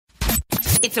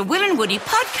It's a Will and Woody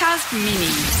podcast mini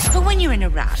for when you're in a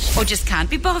rush or just can't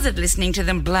be bothered listening to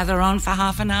them blather on for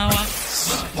half an hour.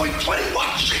 7.21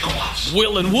 gigawatts.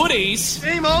 Will and Woody's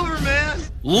Game over, man.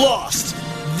 Lost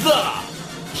the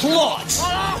Plot.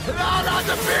 Oh, no, not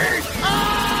the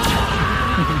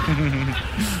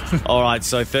beat. All right,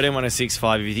 so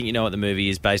 131065, if you think you know what the movie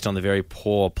is based on the very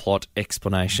poor plot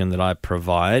explanation that I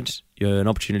provide, you're an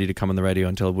opportunity to come on the radio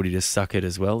and tell Woody to suck it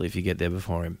as well if you get there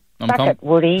before him. Suck it,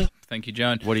 Woody. Thank you,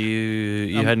 Joan. What do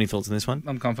you had any thoughts on this one?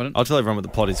 I'm confident. I'll tell everyone what the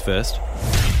plot is first.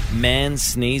 Man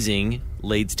sneezing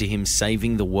leads to him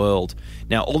saving the world.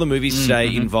 Now, all the movies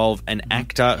today involve an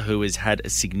actor who has had a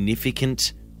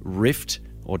significant rift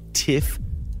or tiff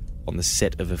on the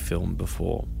set of a film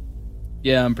before.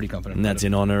 Yeah, I'm pretty confident. And that's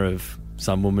in honour of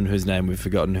some woman whose name we've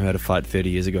forgotten who had a fight 30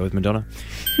 years ago with Madonna.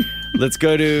 Let's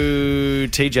go to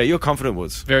TJ. You're confident,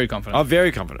 Woods? Very confident. Oh,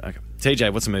 very confident. Okay.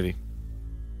 TJ, what's the movie?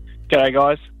 G'day,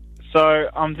 guys. So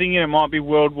I'm thinking it might be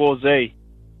World War Z.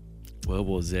 World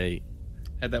War Z.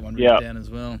 Had that one written down as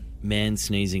well. Man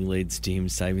sneezing leads to him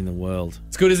saving the world.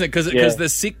 It's good, isn't it? Because the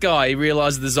sick guy, he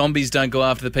realises the zombies don't go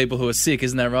after the people who are sick.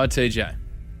 Isn't that right, TJ?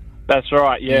 That's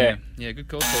right, yeah. Yeah, good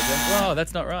call, TJ. Wow,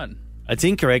 that's not right. It's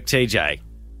incorrect, TJ.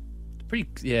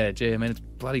 Gee, I mean, it's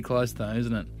bloody close, though,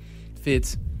 isn't it?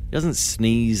 Fits. He doesn't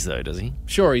sneeze, though, does he?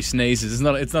 Sure, he sneezes.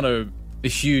 It's not a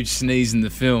huge sneeze in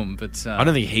the film, but... I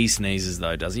don't think he sneezes,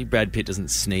 though, does he? Brad Pitt doesn't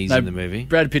sneeze in the movie.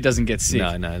 Brad Pitt doesn't get sick.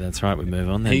 No, that's right. We move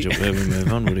on then. We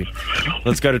move on, Woody.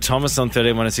 Let's go to Thomas on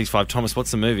 131065. Thomas,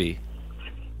 what's the movie?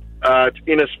 It's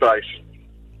Inner Space.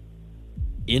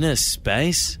 Inner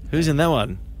Space? Who's in that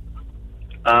one?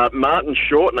 Martin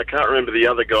Short, and I can't remember the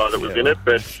other guy that was in it,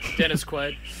 but... Dennis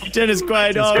Quaid. Dennis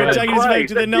Quaid. Oh, we're taking us back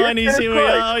to the 90s. Here we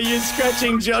are. Oh, you're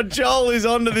scratching. Joel is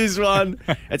onto this one.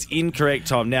 That's incorrect,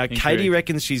 Tom. Now, Katie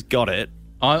reckons she's got it.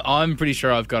 I'm pretty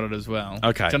sure I've got it as well.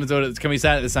 Okay. Can we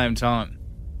say it at the same time?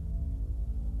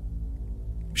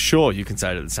 Sure, you can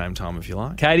say it at the same time if you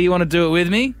like. Katie, you want to do it with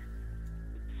me?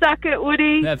 Suck it,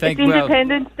 Woody. No, it's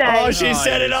Independence Day. Oh, she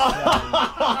said it all.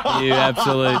 You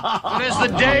absolute... It is the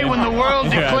day when the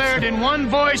world declared in one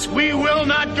voice, we will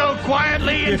not go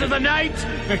quietly into the night.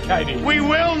 Katie. We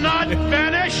will not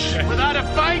vanish without a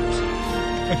fight.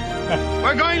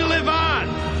 We're going to live on.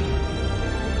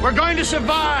 We're going to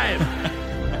survive.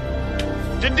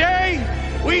 Today,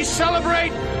 we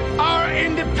celebrate our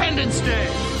Independence Day.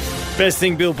 Best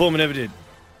thing Bill Pullman ever did.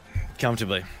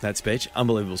 Comfortably. That speech.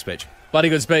 Unbelievable speech. Bloody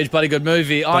good speech, bloody good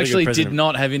movie. I actually good did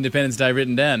not have Independence Day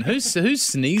written down. Who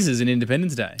sneezes in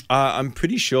Independence Day? I'm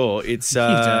pretty sure it's... You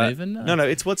don't even know. No,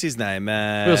 it's what's his name?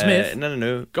 Will Smith?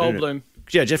 No. Goldblum.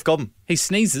 Yeah, Jeff Goldblum. He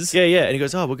sneezes. Yeah, and he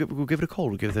goes, "Oh, we'll give it a call.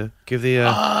 We'll give it a call.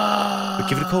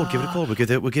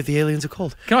 We'll give the aliens a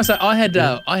call." Can I say I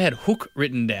had Hook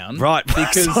written down, Right?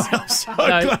 Because I'm so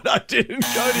glad I didn't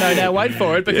go to no, you. now wait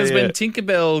for it because Yeah. when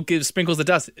Tinkerbell sprinkles the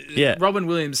dust, Robin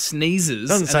Williams sneezes.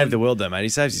 Doesn't save the world though, mate. He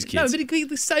saves his kids. No, but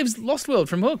he saves Lost World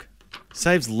from Hook.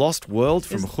 Saves Lost World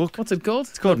from Hook. What's it called?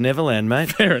 It's called Neverland,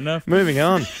 mate. Fair enough. Moving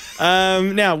on.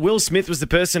 Now, Will Smith was the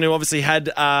person who obviously had,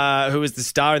 who was the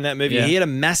star in that movie. Yeah. He had a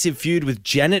massive feud with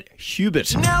Janet Hubert.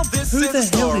 Who the hell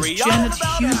is Janet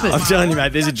Hubert? I'm telling you,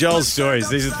 mate, these are Joel's stories.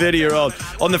 These are 30-year-old.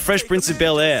 On The Fresh Prince of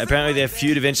Bel-Air, apparently their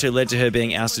feud eventually led to her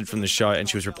being ousted from the show and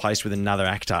she was replaced with another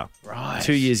actor. Right.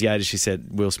 2 years later, she said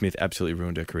Will Smith absolutely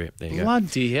ruined her career. There you go.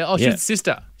 Bloody hell. Oh, she's a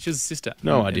sister. She was a sister.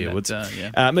 No idea, that, Woods.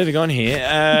 yeah. Moving on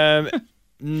here.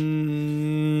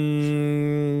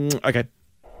 Okay.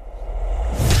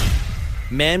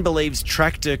 Man believes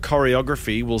tractor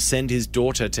choreography will send his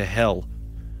daughter to hell.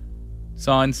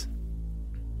 Signs.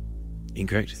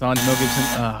 Incorrect. Signs, Mel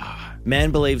Gibson. Man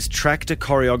believes tractor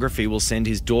choreography will send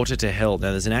his daughter to hell.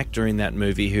 Now, there's an actor in that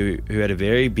movie who had a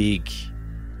very big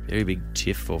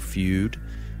tiff or feud.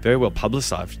 Very well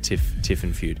publicised tiff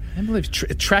and feud. Man believes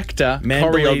tractor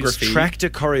Man believes choreography. tractor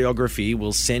choreography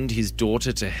will send his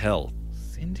daughter to hell.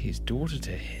 Send his daughter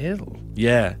to hell.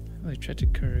 Yeah. Oh, tractor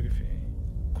choreography.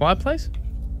 Quiet Place?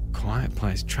 Quiet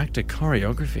Place. Tractor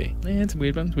choreography. Yeah, it's a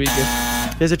weird one. It's weird.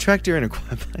 Guess. There's a tractor in a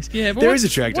quiet place. Yeah, but there is a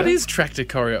tractor. What is tractor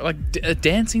choreo? Like a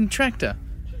dancing tractor?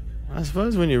 I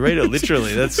suppose when you read it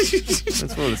literally, that's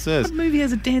what it says. What movie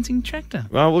has a dancing tractor?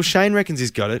 Well, Shane reckons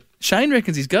he's got it. Shane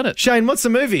reckons he's got it. Shane, what's the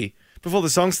movie? Before the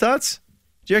song starts?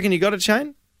 Do you reckon you got it,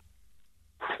 Shane?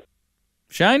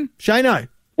 Shane? Shane-o.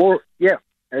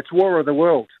 It's War of the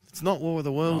Worlds. It's not War of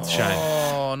the Worlds, Shane.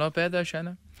 Oh, not bad though, Shane.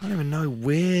 I don't even know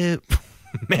where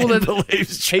man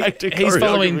believes tractor he's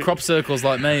following choreography. crop circles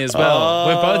like me as well.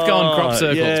 We're both going crop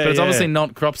circles, but it's obviously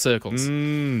not crop circles.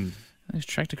 Mm. Those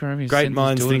tractor choreography. Great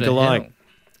minds think alike.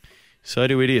 So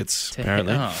do idiots,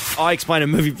 apparently. Oh. I explain a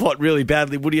movie plot really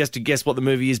badly. Woody has to guess what the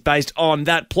movie is based on.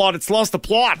 That plot, it's lost the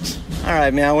plot. All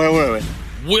right, now where were we?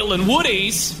 Will and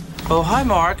Woody's Oh, hi,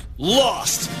 Mark.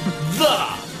 lost the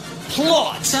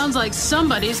plot. Sounds like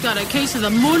somebody's got a case of the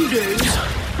Mundus.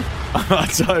 All right,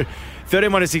 so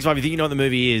 13-165, you think you know what the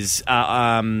movie is.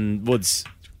 Woods,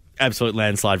 absolute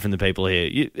landslide from the people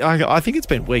here. I think it's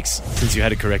been weeks since you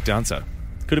had a correct answer.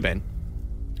 Could have been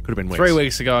weeks. 3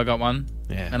 weeks ago, I got one.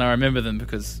 Yeah. And I remember them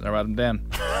because I write them down.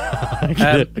 I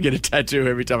get a tattoo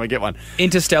every time I get one.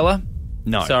 Interstellar.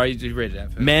 No. Sorry, you read it out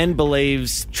first. Man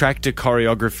believes tractor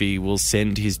choreography will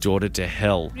send his daughter to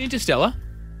hell. Interstellar.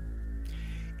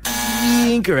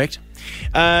 Incorrect.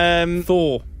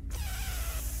 Thor.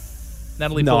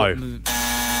 Natalie No. Portman.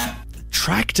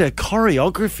 Tractor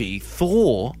choreography,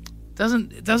 Thor.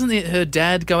 Doesn't her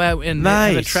dad go out and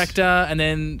have a Mate. tractor, and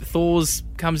then Thor's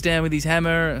comes down with his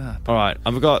hammer? All right,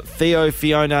 I've got Theo,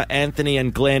 Fiona, Anthony,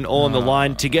 and Glenn all on the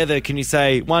line together. Can you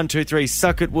say 1, 2, 3,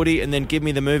 suck it, Woody, and then give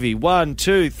me the movie? 1,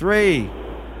 2, 3.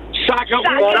 Suck it,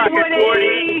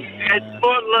 Woody. It's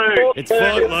Footloose. It's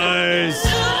Footloose.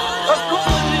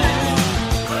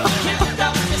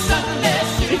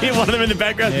 You hear one of them in the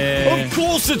background. Yeah. Of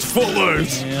course, it's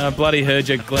Footloose. Yeah, I bloody heard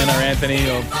you, Glenn or Anthony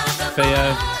or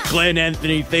Theo. Glenn,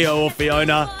 Anthony, Theo, or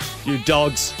Fiona. You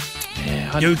dogs.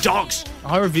 Yeah, You dogs.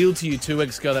 I revealed to you 2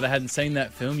 weeks ago that I hadn't seen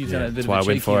that film. You've done a bit That's of why a I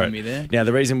went cheeky for on it. me there. Now,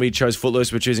 the reason we chose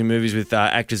Footloose, we're choosing movies with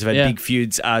actors who've had Yeah. big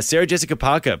feuds. Sarah Jessica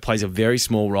Parker plays a very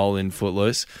small role in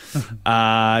Footloose. She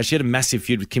had a massive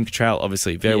feud with Kim Cattrall,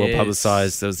 obviously. Very well Yes.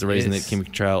 publicised. That was the reason Yes. that Kim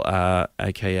Cattrall,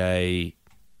 a.k.a.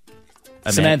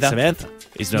 Samantha.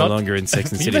 is no Not- longer in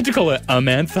Sex and You City. meant to call it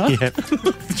Amantha?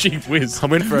 Yeah. Gee whiz. I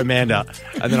went for Amanda,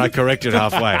 and then I corrected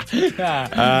halfway.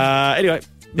 Anyway,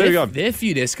 moving on. Their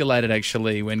feud escalated,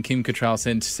 actually, when Kim Cattrall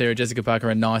sent Sarah Jessica Parker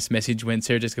a nice message when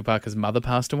Sarah Jessica Parker's mother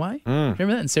passed away. Remember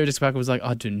that? And Sarah Jessica Parker was like,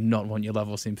 I do not want your love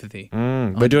or sympathy.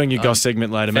 We're doing your goss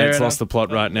segment later, mate. Fair It's enough. lost the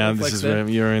plot right now. This Flex is there.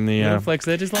 where you're in the... Flex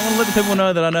there. Just want to let the people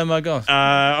know that I know my goss. all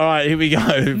right, here we go.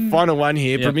 Final one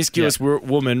here. Yep, Promiscuous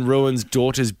woman ruins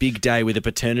daughter's big day with a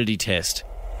paternity test.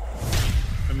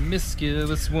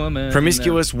 Promiscuous woman.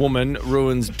 Promiscuous woman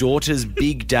ruins daughter's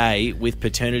big day with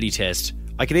paternity test.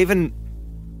 I can even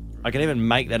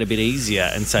make that a bit easier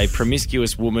and say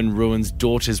promiscuous woman ruins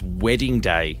daughter's wedding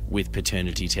day with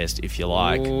paternity test, if you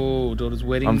like. Oh, daughter's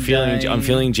wedding I'm feeling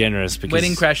day. generous because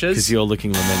Wedding crashes. because you're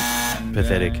looking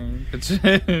pathetic.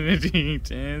 Paternity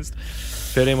test.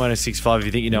 13-165 if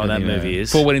you think you know what that movie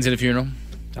is. 4 weddings and a funeral.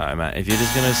 All right, mate. If you're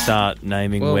just going to start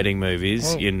naming Well, wedding movies,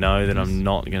 well, you know that I'm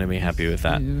not going to be happy with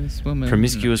that. Promiscuous woman.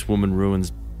 Promiscuous woman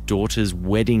ruins daughter's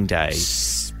wedding day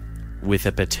with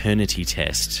a paternity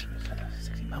test.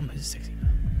 Sexy mum is sexy mum.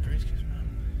 Promiscuous mum.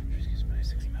 Promiscuous mum is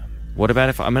sexy mum. What about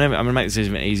if I'm gonna make this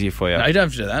even easier for you? No, you don't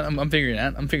have to do that. I'm figuring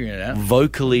it out.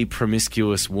 Vocally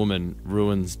promiscuous woman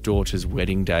ruins daughter's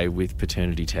wedding day with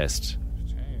paternity test.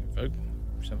 Folk.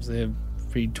 She's obviously a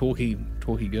pretty talky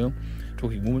girl.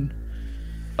 Talky woman.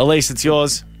 Elise, it's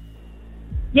yours.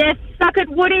 Yes, suck it,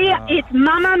 Woody. It's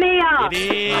Mamma Mia.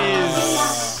 It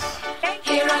is.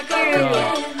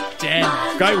 God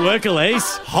damn. Great work,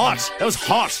 Elise. Hot. That was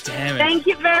hot. Damn it. Thank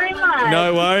you very much.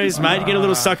 No worries, mate. You get a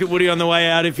little suck at Woody on the way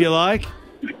out if you like.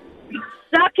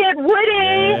 Suck it,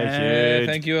 Woody. Good.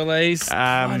 Thank you, Elise.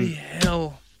 Bloody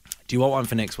hell. Do you want one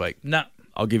for next week? No.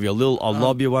 I'll give you a little. I'll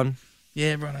lob you one.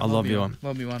 Yeah, right. I'll lob you one.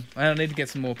 Lob you one. I need to get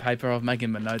some more paper. I'm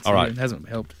making my notes. All right. It hasn't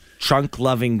helped.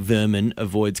 Trunk-loving vermin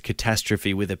avoids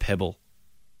catastrophe with a pebble.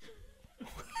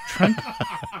 Trunk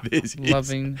This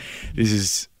loving.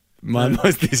 is my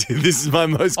most. This is my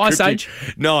most. Ice cryptic- Age?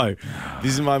 No,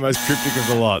 this is my most cryptic of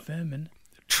the lot. Vermin.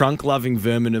 Trunk-loving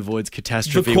vermin avoids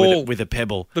catastrophe The Call. with a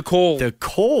pebble. The Call. The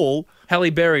Call. Halle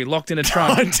Berry locked in a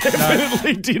trunk. I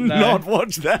definitely did No. not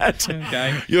watch that.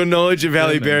 Okay. Your knowledge of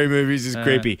Halle Vermin. Berry movies is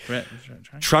creepy. Trunk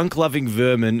Trunk-loving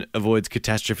vermin avoids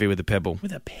catastrophe with a pebble.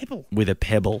 with a pebble. With a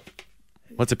pebble.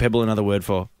 What's a pebble another word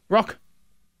for? Rock.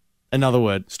 Another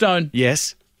word. Stone.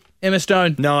 Yes. Emma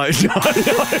Stone. No.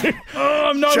 Oh,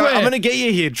 I'm nowhere. I'm going to get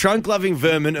you here. Trunk-loving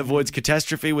vermin avoids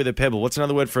catastrophe with a pebble. What's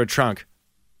another word for a trunk?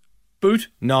 Boot.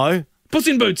 No. Puss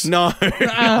in Boots. No.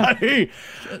 No.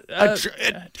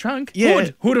 Trunk. Yeah.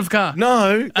 Hood. Hood of car.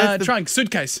 No. That's the- Trunk.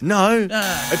 Suitcase. No.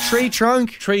 A tree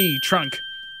trunk. Tree. Trunk.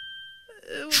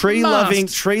 Tree-loving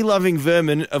Mast. tree-loving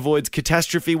vermin avoids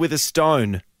catastrophe with a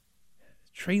stone.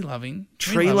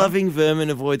 Tree-loving vermin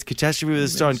avoids catastrophe with a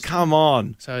stone. Come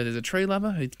on. So there's a tree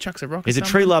lover who chucks a rock. There's a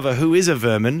tree lover who is a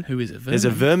vermin. There's a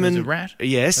vermin. Who's a rat.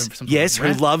 Yes,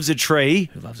 who loves a tree.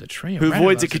 Who loves a tree. Who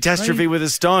avoids a catastrophe with a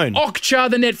stone.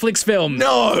 Okja, the Netflix film.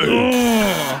 No.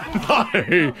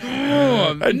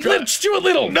 Stuart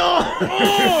Little.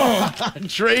 No.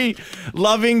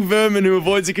 Tree-loving vermin who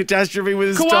avoids a catastrophe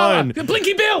with a Koala. stone.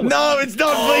 Blinky Bill. No, it's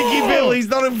not Blinky Bill. He's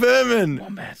not a vermin.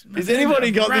 Wombat. Has anybody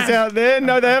got this out there?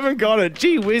 No, they haven't got it.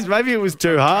 Gee whiz, maybe it was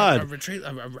too hard.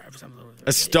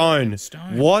 A stone.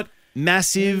 What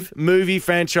massive movie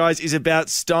franchise is about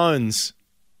stones?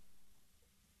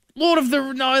 No,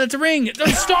 that's a ring.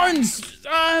 Stones.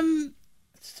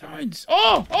 Stones.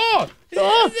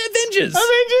 Avengers.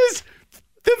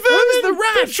 The vermin, the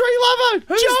rat? the tree lover,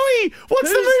 Joey. What's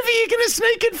the movie you're going to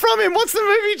sneak it from him? What's the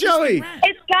movie, Joey?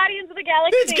 It's Guardians of the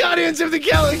Galaxy. It's Guardians of the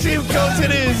Galaxy. Of course it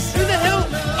is. Who the hell?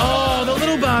 Oh, the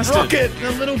little bastard. Rocket.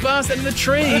 The little bastard in the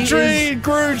tree.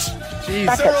 Groot.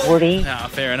 Jeez. Suck it, Woody. No,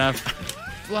 fair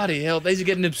enough. Bloody hell, these are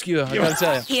getting obscure, I gotta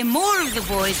tell you. Hear more of the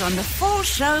boys on the Full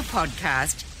Show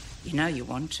podcast. You know you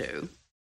want to.